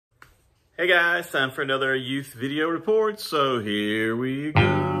Hey guys, time for another youth video report, so here we go.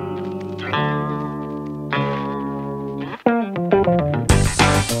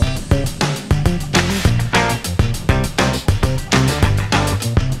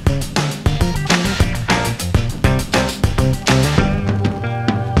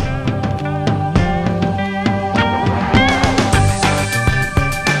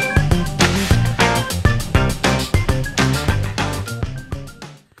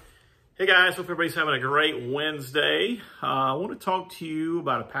 Hey guys, hope everybody's having a great Wednesday. I want to talk to you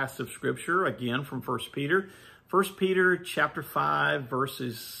about a passage of scripture, again, from 1 Peter. 1 Peter chapter 5,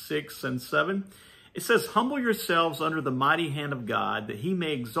 verses 6 and 7. It says, "Humble yourselves under the mighty hand of God, that he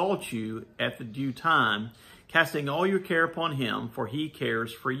may exalt you at the due time, casting all your care upon him, for he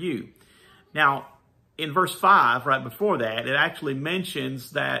cares for you." Now, in verse 5, right before that, it actually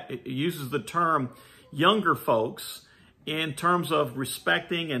mentions that it uses the term younger folks in terms of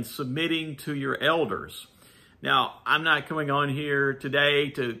respecting and submitting to your elders. Now, I'm not coming on here today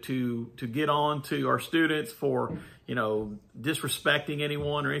to get on to our students for, disrespecting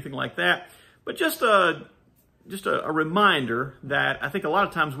anyone or anything like that, but just a reminder that I think a lot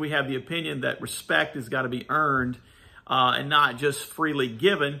of times we have the opinion that respect has got to be earned and not just freely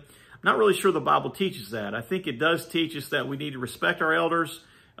given. I'm not really sure the Bible teaches that. I think it does teach us that we need to respect our elders.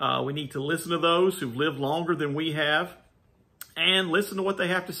 We need to listen to those who've lived longer than we have, and listen to what they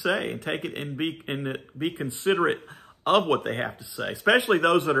have to say and take it and be considerate of what they have to say, especially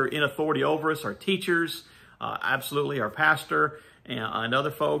those that are in authority over us, our teachers, absolutely our pastor and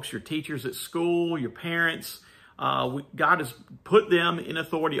other folks, your teachers at school, your parents. God has put them in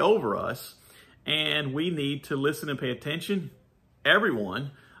authority over us, and we need to listen and pay attention.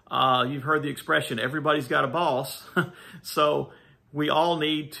 Everyone, you've heard the expression, everybody's got a boss. So we all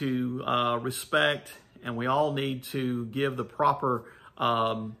need to respect, and we all need to give the proper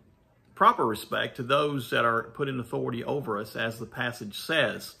respect to those that are put in authority over us, as the passage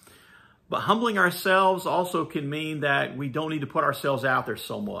says. But humbling ourselves also can mean that we don't need to put ourselves out there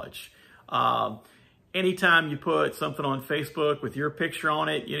so much. Anytime you put something on Facebook with your picture on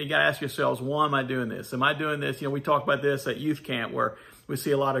it, you got to ask yourselves, why am I doing this? Am I doing this? We talk about this at youth camp, where we see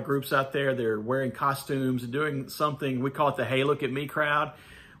a lot of groups out there, they're wearing costumes and doing something. We call it the "Hey, look at me" crowd.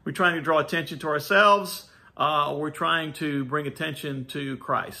 We're trying to draw attention to ourselves. We're trying to bring attention to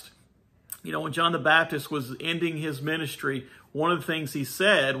Christ. When John the Baptist was ending his ministry, one of the things he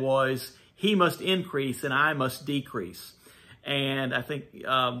said was, "He must increase and I must decrease." And I think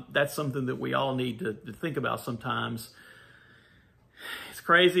that's something that we all need to think about sometimes. It's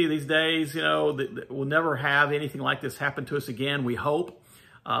crazy these days, that we'll never have anything like this happen to us again, we hope.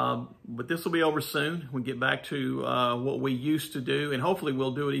 But this will be over soon. We get back to what we used to do, and hopefully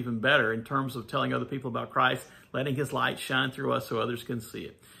we'll do it even better in terms of telling other people about Christ, letting his light shine through us so others can see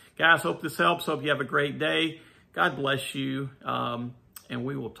it. Guys, hope this helps. Hope you have a great day. God bless you, and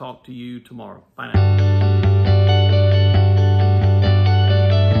we will talk to you tomorrow. Bye now.